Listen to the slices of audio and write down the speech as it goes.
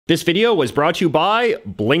This video was brought to you by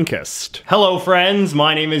Blinkist. Hello friends,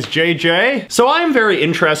 my name is JJ. So I'm very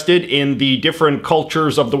interested in the different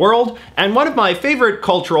cultures of the world, and one of my favorite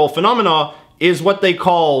cultural phenomena is what they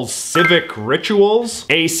call civic rituals.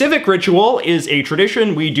 A civic ritual is a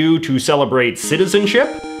tradition we do to celebrate citizenship,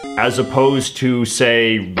 as opposed to,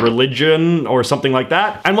 say, religion or something like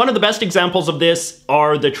that. And one of the best examples of this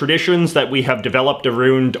are the traditions that we have developed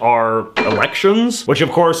around our elections, which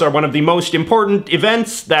of course are one of the most important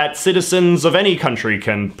events that citizens of any country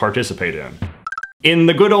can participate in. In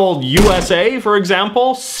the good old USA, for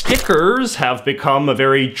example, stickers have become a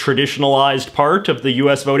very traditionalized part of the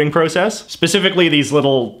US voting process. Specifically these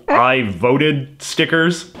little "I voted"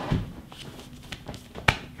 stickers.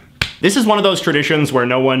 This is one of those traditions where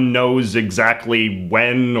no one knows exactly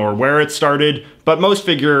when or where it started, but most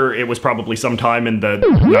figure it was probably sometime in the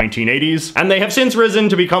 1980s, and they have since risen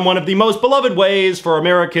to become one of the most beloved ways for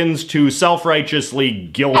Americans to self-righteously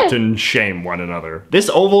guilt and shame one another. This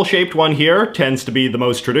oval-shaped one here tends to be the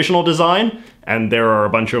most traditional design, and there are a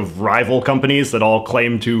bunch of rival companies that all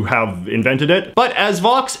claim to have invented it. But as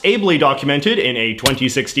Vox ably documented in a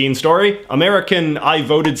 2016 story, American "I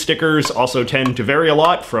voted" stickers also tend to vary a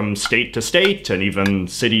lot from state to state and even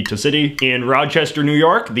city to city. In Rochester, New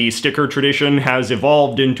York, the sticker tradition has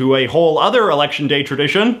evolved into a whole other election day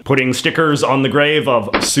tradition, putting stickers on the grave of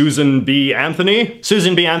Susan B. Anthony.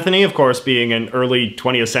 Susan B. Anthony, of course, being an early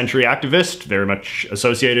 20th century activist, very much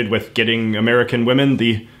associated with getting American women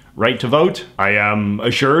the right to vote. I am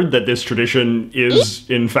assured that this tradition is,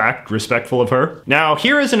 in fact, respectful of her. Now,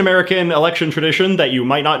 here is an American election tradition that you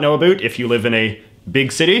might not know about if you live in a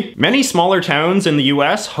big city. Many smaller towns in the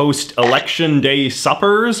US host election day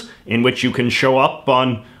suppers, in which you can show up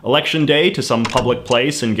on election day to some public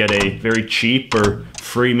place and get a very cheap or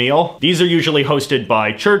free meal. These are usually hosted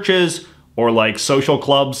by churches or like social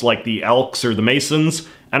clubs like the Elks or the Masons,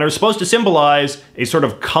 and are supposed to symbolize a sort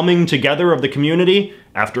of coming together of the community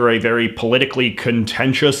after a very politically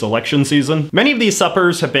contentious election season. Many of these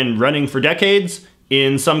suppers have been running for decades,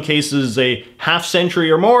 in some cases a half-century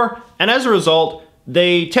or more, and as a result,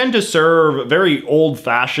 they tend to serve very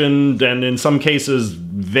old-fashioned and in some cases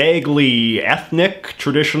vaguely ethnic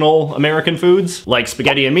traditional American foods, like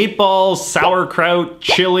spaghetti and meatballs, sauerkraut,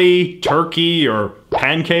 chili, turkey, or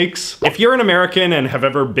pancakes. If you're an American and have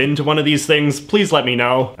ever been to one of these things, please let me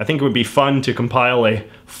know. I think it would be fun to compile a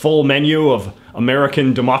full menu of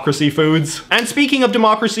American democracy foods. And speaking of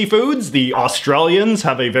democracy foods, the Australians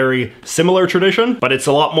have a very similar tradition, but it's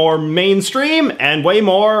a lot more mainstream and way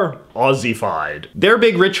more Aussie-fied. Their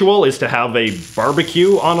big ritual is to have a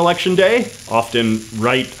barbecue on election day, often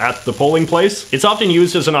right at the polling place. It's often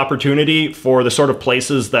used as an opportunity for the sort of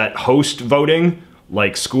places that host voting,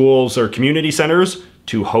 like schools or community centers,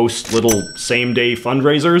 to host little same-day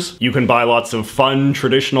fundraisers. You can buy lots of fun,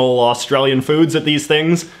 traditional Australian foods at these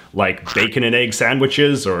things, like bacon and egg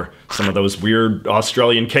sandwiches or some of those weird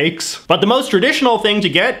Australian cakes. But the most traditional thing to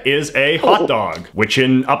get is a hot dog, which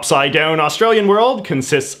in upside-down Australian world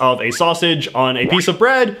consists of a sausage on a piece of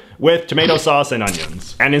bread with tomato sauce and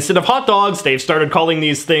onions. And instead of hot dogs, they've started calling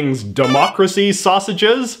these things democracy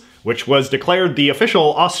sausages, which was declared the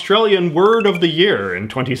official Australian word of the year in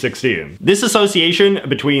 2016. This association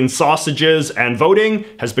between sausages and voting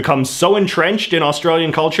has become so entrenched in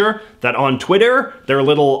Australian culture that on Twitter, their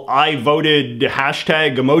little "I voted"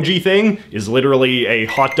 hashtag emoji thing is literally a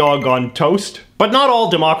hot dog on toast. But not all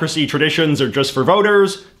democracy traditions are just for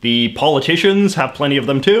voters. The politicians have plenty of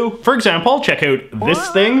them too. For example, check out this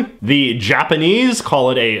thing. The Japanese call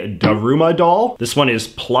it a Daruma doll. This one is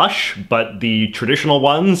plush, but the traditional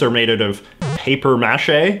ones are made out of paper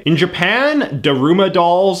mache. In Japan, Daruma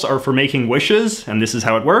dolls are for making wishes, and this is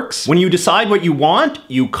how it works. When you decide what you want,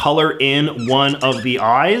 you color in one of the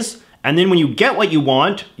eyes. And then when you get what you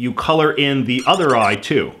want, you color in the other eye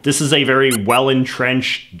too. This is a very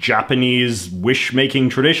well-entrenched Japanese wish-making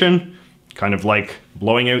tradition, kind of like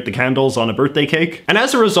blowing out the candles on a birthday cake. And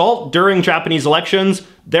as a result, during Japanese elections,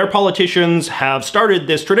 their politicians have started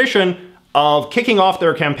this tradition of kicking off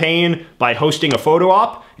their campaign by hosting a photo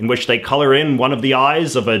op in which they color in one of the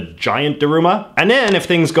eyes of a giant Daruma. And then if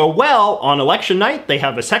things go well, on election night, they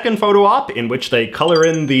have a second photo op in which they color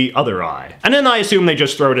in the other eye. And then I assume they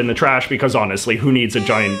just throw it in the trash because honestly, who needs a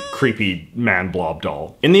giant creepy man blob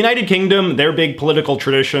doll? In the United Kingdom, their big political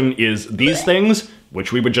tradition is these things,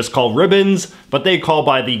 which we would just call ribbons, but they call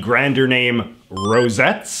by the grander name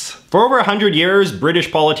rosettes. For over 100 years, British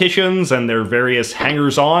politicians and their various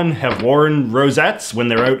hangers-on have worn rosettes when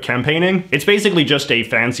they're out campaigning. It's basically just a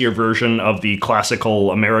fancier version of the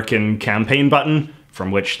classical American campaign button, from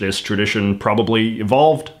which this tradition probably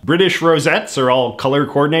evolved. British rosettes are all color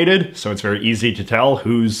coordinated, so it's very easy to tell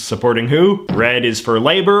who's supporting who. Red is for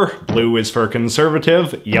Labour, blue is for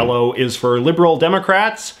Conservative, yellow is for Liberal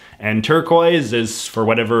Democrats, and turquoise is for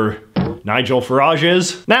whatever Nigel Farage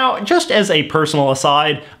is. Now, just as a personal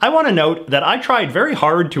aside, I want to note that I tried very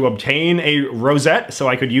hard to obtain a rosette so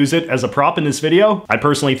I could use it as a prop in this video. I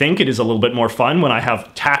personally think it is a little bit more fun when I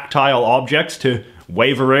have tactile objects to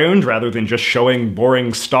wave around rather than just showing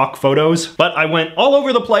boring stock photos. But I went all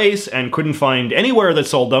over the place and couldn't find anywhere that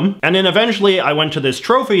sold them. And then eventually I went to this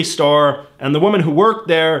trophy store, and the woman who worked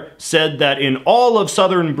there said that in all of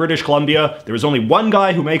southern British Columbia, there was only one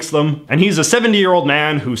guy who makes them, and he's a 70-year-old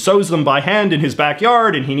man who sews them by hand in his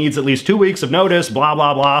backyard, and he needs at least 2 weeks of notice, blah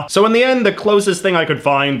blah blah. So in the end, the closest thing I could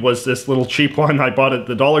find was this little cheap one I bought at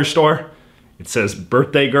the dollar store. It says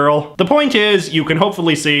birthday girl. The point is, you can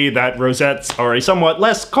hopefully see that rosettes are a somewhat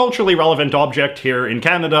less culturally relevant object here in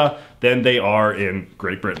Canada than they are in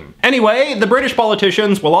Great Britain. Anyway, the British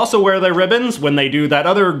politicians will also wear their ribbons when they do that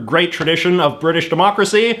other great tradition of British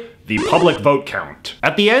democracy, the public vote count.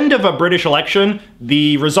 At the end of a British election,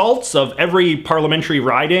 the results of every parliamentary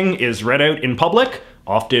riding is read out in public,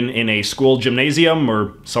 often in a school gymnasium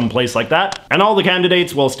or someplace like that, and all the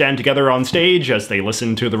candidates will stand together on stage as they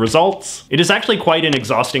listen to the results. It is actually quite an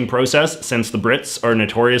exhausting process since the Brits are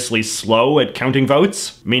notoriously slow at counting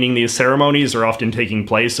votes, meaning these ceremonies are often taking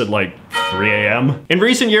place at like 3 a.m. In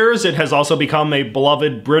recent years, it has also become a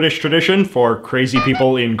beloved British tradition for crazy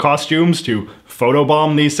people in costumes to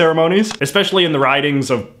photobomb these ceremonies, especially in the ridings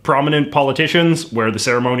of prominent politicians where the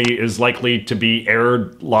ceremony is likely to be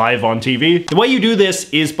aired live on TV. The way you do this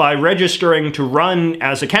is by registering to run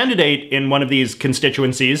as a candidate in one of these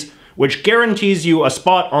constituencies, which guarantees you a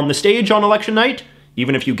spot on the stage on election night,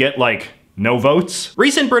 even if you get like no votes.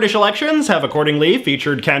 Recent British elections have accordingly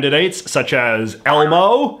featured candidates such as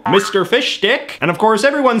Elmo, Mr. Fishstick, and of course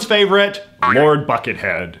everyone's favorite, Lord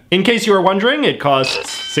Buckethead. In case you are wondering, it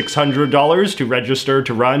costs $600 to register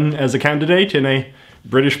to run as a candidate in a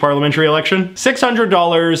British parliamentary election.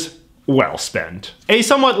 $600 well spent. A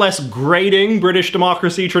somewhat less grating British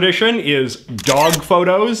democracy tradition is dog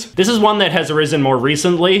photos. This is one that has arisen more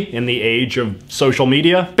recently in the age of social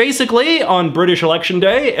media. Basically, on British election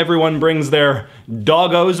day, everyone brings their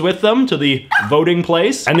doggos with them to the voting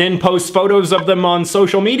place and then posts photos of them on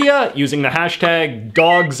social media using the hashtag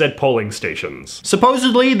 #dogs@polling-stations.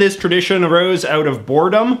 Supposedly, this tradition arose out of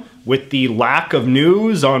boredom with the lack of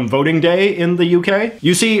news on voting day in the UK.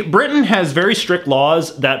 You see, Britain has very strict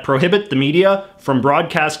laws that prohibit the media from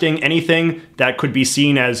broadcasting anything that could be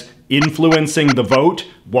seen as influencing the vote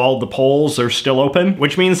while the polls are still open,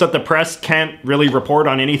 which means that the press can't really report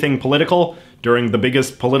on anything political during the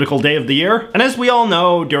biggest political day of the year. And as we all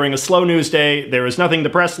know, during a slow news day, there is nothing the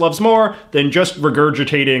press loves more than just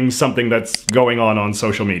regurgitating something that's going on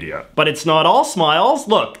social media. But it's not all smiles.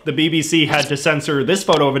 Look, the BBC had to censor this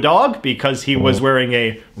photo of a dog because he was wearing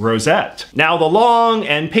a rosette. Now, the long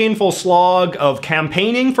and painful slog of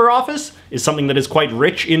campaigning for office is something that is quite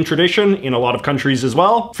rich in tradition in a lot of countries as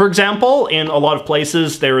well. For example, in a lot of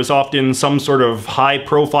places, there is often some sort of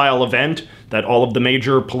high-profile event that all of the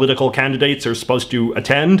major political candidates are supposed to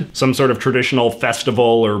attend, some sort of traditional festival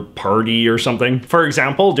or party or something. For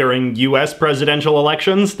example, during US presidential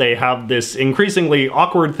elections, they have this increasingly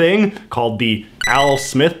awkward thing called the Al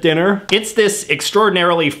Smith dinner. It's this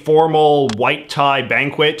extraordinarily formal white tie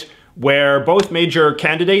banquet where both major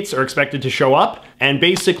candidates are expected to show up and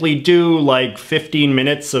basically do like 15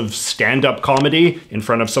 minutes of stand-up comedy in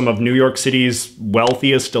front of some of New York City's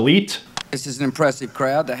wealthiest elite. This is an impressive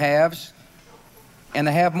crowd, the haves and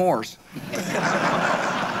the have-mores.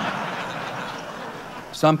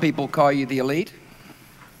 Some people call you the elite.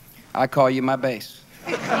 I call you my base.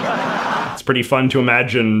 It's pretty fun to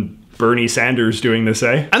imagine Bernie Sanders doing this,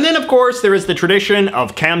 eh? And then, of course, there is the tradition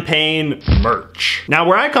of campaign merch. Now,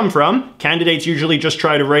 where I come from, candidates usually just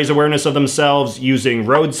try to raise awareness of themselves using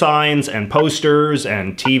road signs and posters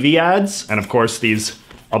and TV ads. And of course, these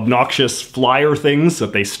obnoxious flyer things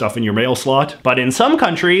that they stuff in your mail slot. But in some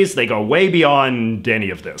countries, they go way beyond any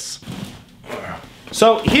of this.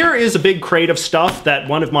 So here is a big crate of stuff that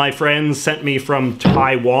one of my friends sent me from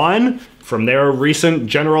Taiwan, from their recent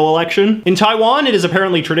general election. In Taiwan, it is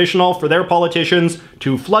apparently traditional for their politicians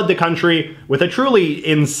to flood the country with a truly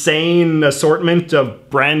insane assortment of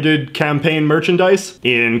branded campaign merchandise,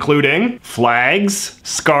 including flags,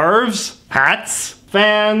 scarves, hats,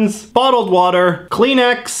 fans, bottled water,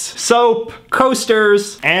 Kleenex, soap,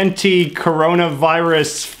 coasters,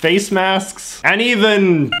 anti-coronavirus face masks, and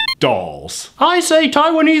even dolls. I say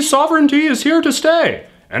Taiwanese sovereignty is here to stay,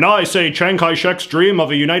 And I say Chiang Kai-shek's dream of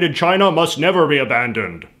a united China must never be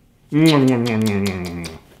abandoned.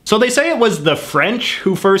 So they say it was the French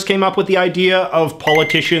who first came up with the idea of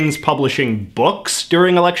politicians publishing books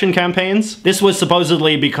during election campaigns. This was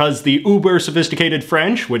supposedly because the uber-sophisticated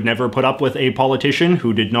French would never put up with a politician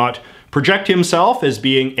who did not project himself as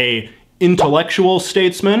being an intellectual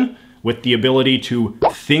statesman with the ability to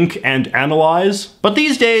think and analyze. But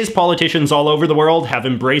these days, politicians all over the world have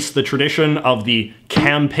embraced the tradition of the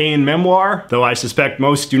campaign memoir, though I suspect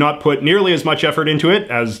most do not put nearly as much effort into it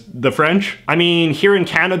as the French. I mean, here in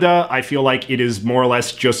Canada, I feel like it is more or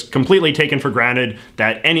less just completely taken for granted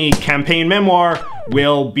that any campaign memoir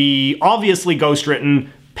will be obviously ghostwritten,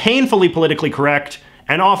 painfully politically correct,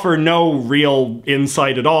 and offer no real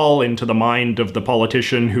insight at all into the mind of the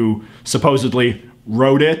politician who supposedly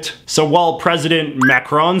wrote it. So while President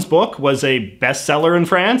Macron's book was a bestseller in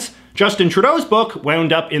France, Justin Trudeau's book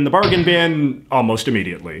wound up in the bargain bin almost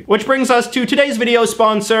immediately. Which brings us to today's video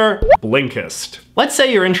sponsor, Blinkist. Let's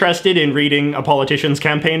say you're interested in reading a politician's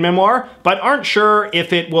campaign memoir, but aren't sure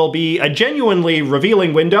if it will be a genuinely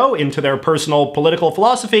revealing window into their personal political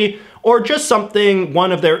philosophy, or just something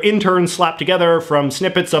one of their interns slapped together from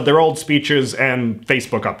snippets of their old speeches and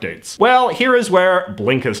Facebook updates. Well, here is where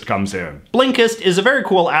Blinkist comes in. Blinkist is a very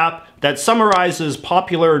cool app that summarizes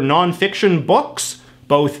popular nonfiction books,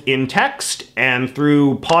 both in text and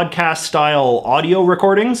through podcast-style audio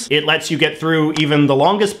recordings. It lets you get through even the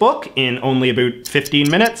longest book in only about 15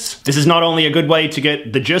 minutes. This is not only a good way to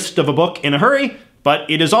get the gist of a book in a hurry, but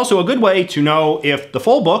it is also a good way to know if the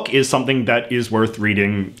full book is something that is worth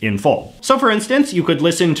reading in full. So for instance, you could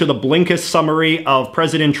listen to the Blinkist summary of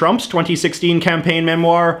President Trump's 2016 campaign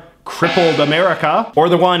memoir, Crippled America, or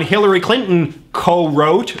the one Hillary Clinton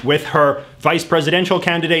co-wrote with her vice presidential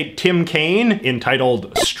candidate Tim Kaine,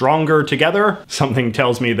 entitled Stronger Together. Something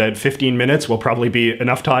tells me that 15 minutes will probably be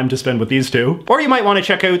enough time to spend with these two. Or you might want to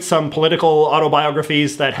check out some political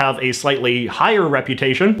autobiographies that have a slightly higher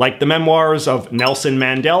reputation, like the memoirs of Nelson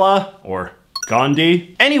Mandela or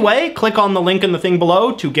Gandhi. Anyway, click on the link in the thing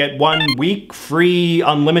below to get 1 week free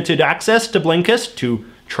unlimited access to Blinkist to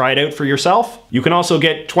try it out for yourself. You can also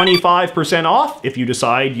get 25% off if you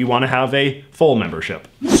decide you want to have a full membership.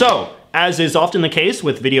 So, as is often the case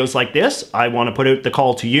with videos like this, I want to put out the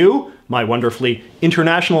call to you, my wonderfully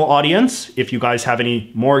international audience, if you guys have any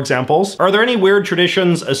more examples. Are there any weird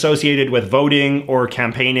traditions associated with voting or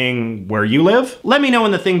campaigning where you live? Let me know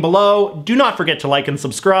in the thing below. Do not forget to like and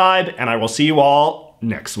subscribe, and I will see you all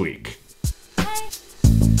next week.